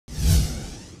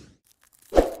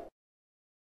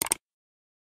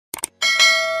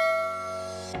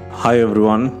Hi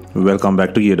everyone, welcome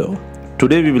back to Gedo.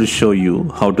 Today we will show you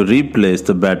how to replace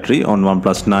the battery on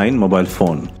Oneplus 9 mobile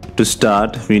phone. To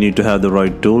start, we need to have the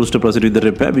right tools to proceed with the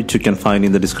repair, which you can find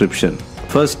in the description.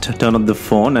 First, turn on the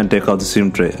phone and take out the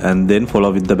SIM tray and then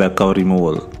follow with the back cover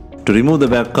removal. To remove the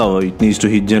back cover, it needs to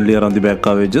heat gently around the back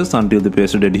cover edges until the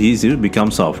pasted adhesive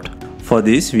becomes soft. For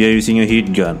this, we are using a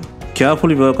heat gun.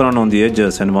 Carefully work around on the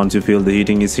edges, and once you feel the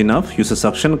heating is enough, use a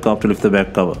suction cup to lift the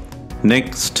back cover.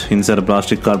 Next, insert a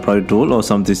plastic card pry tool or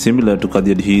something similar to cut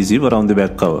the adhesive around the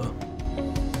back cover.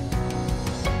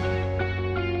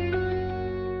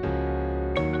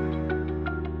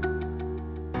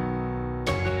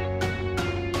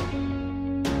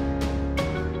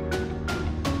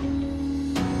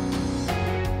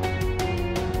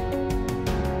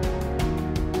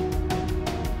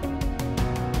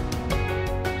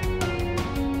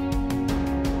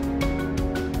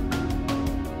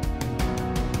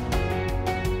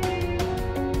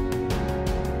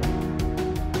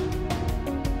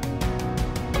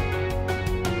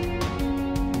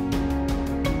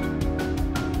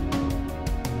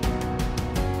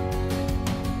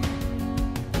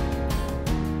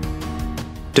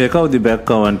 Take out the back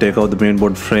cover and take out the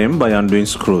mainboard frame by undoing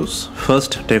screws.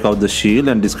 First, take out the shield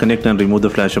and disconnect and remove the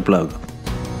flasher plug.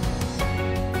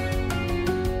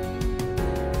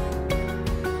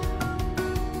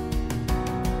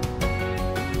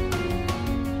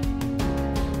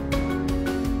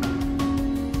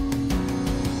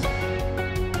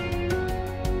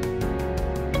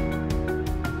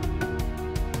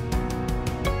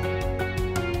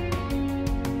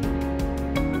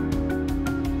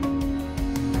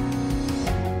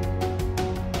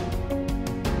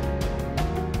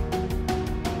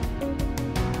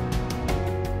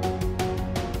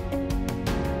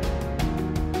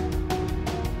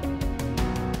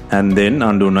 And then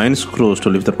undo 9 screws to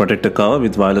lift the protector cover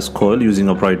with wireless coil using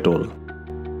a pry tool.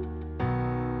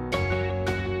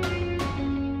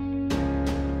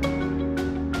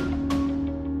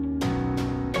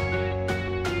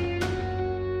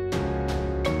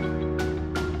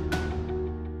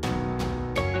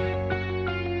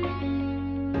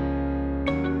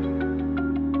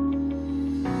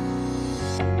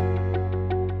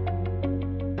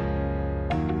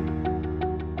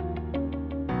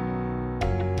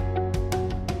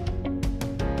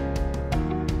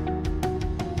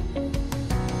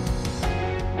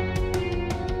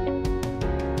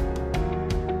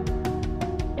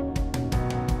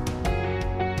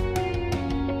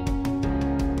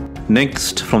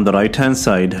 Next, from the right hand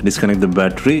side, disconnect the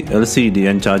battery, LCD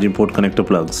and charging port connector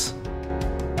plugs.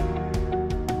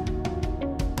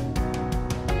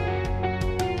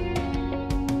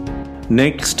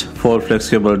 Next, fold flex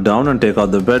cable down and take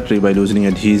out the battery by loosening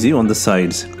adhesive on the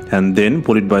sides, and then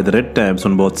pull it by the red tabs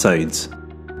on both sides.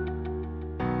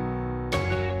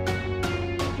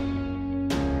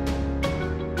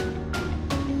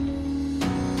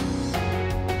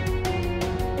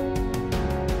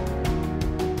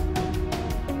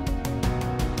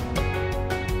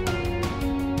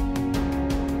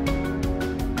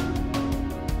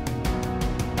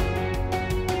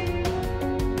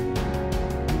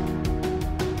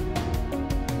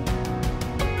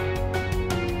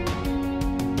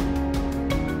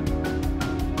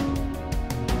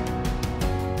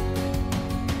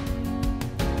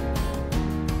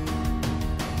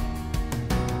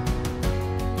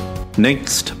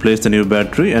 Next, place the new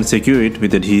battery and secure it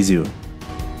with adhesive.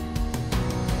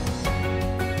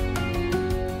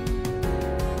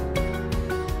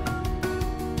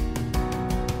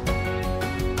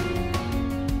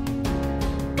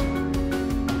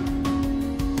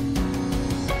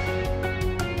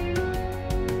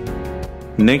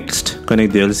 Next,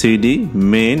 connect the LCD,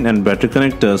 main and battery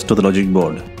connectors to the logic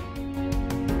board.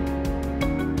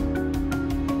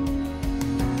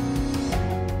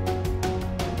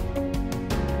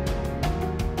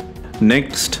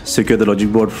 Next, secure the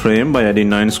logic board frame by adding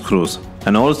 9 screws,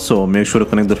 and also make sure to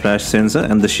connect the flash sensor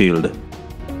and the shield.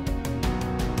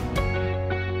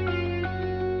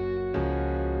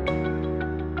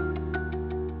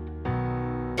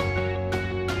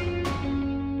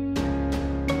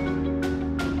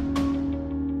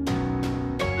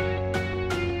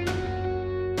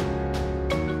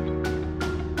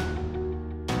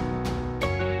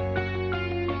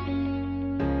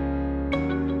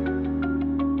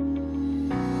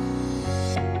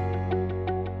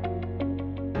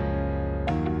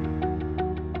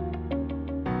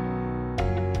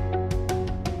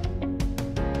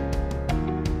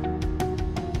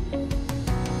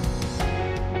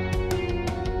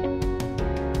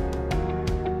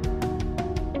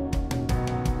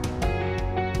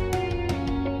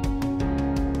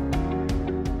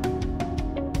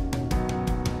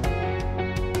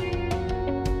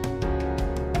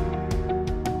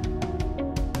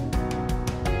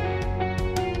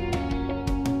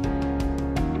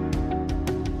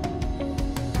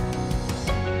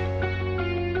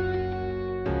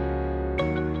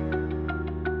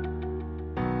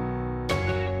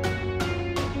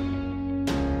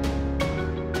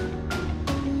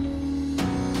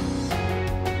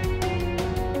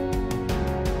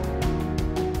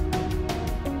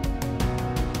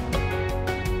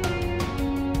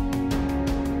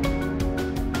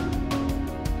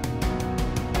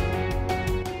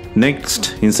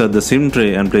 Next, insert the SIM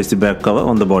tray and place the back cover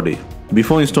on the body.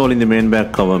 Before installing the main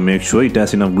back cover, make sure it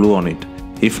has enough glue on it.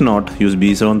 If not, use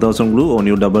B7000 glue or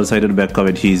new double-sided back cover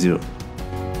adhesive.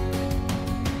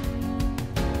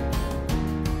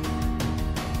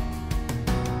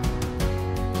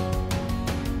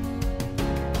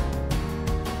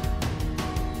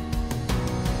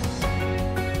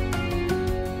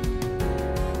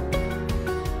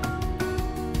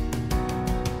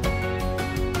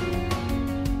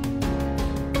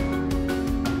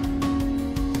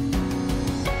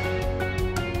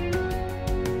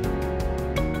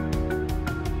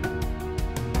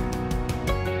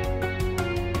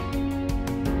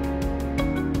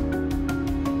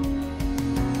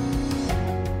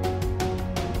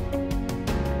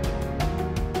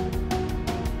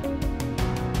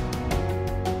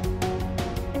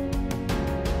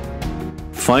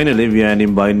 Finally, we are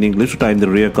adding binding clips to tie the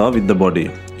rear cover with the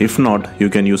body. If not, you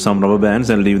can use some rubber bands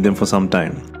and leave them for some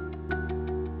time.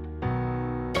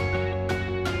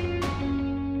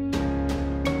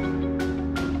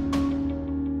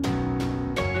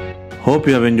 Hope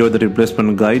you have enjoyed the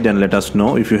replacement guide, and let us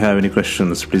know if you have any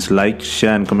questions. Please like,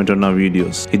 share and comment on our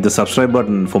videos. Hit the subscribe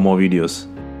button for more videos.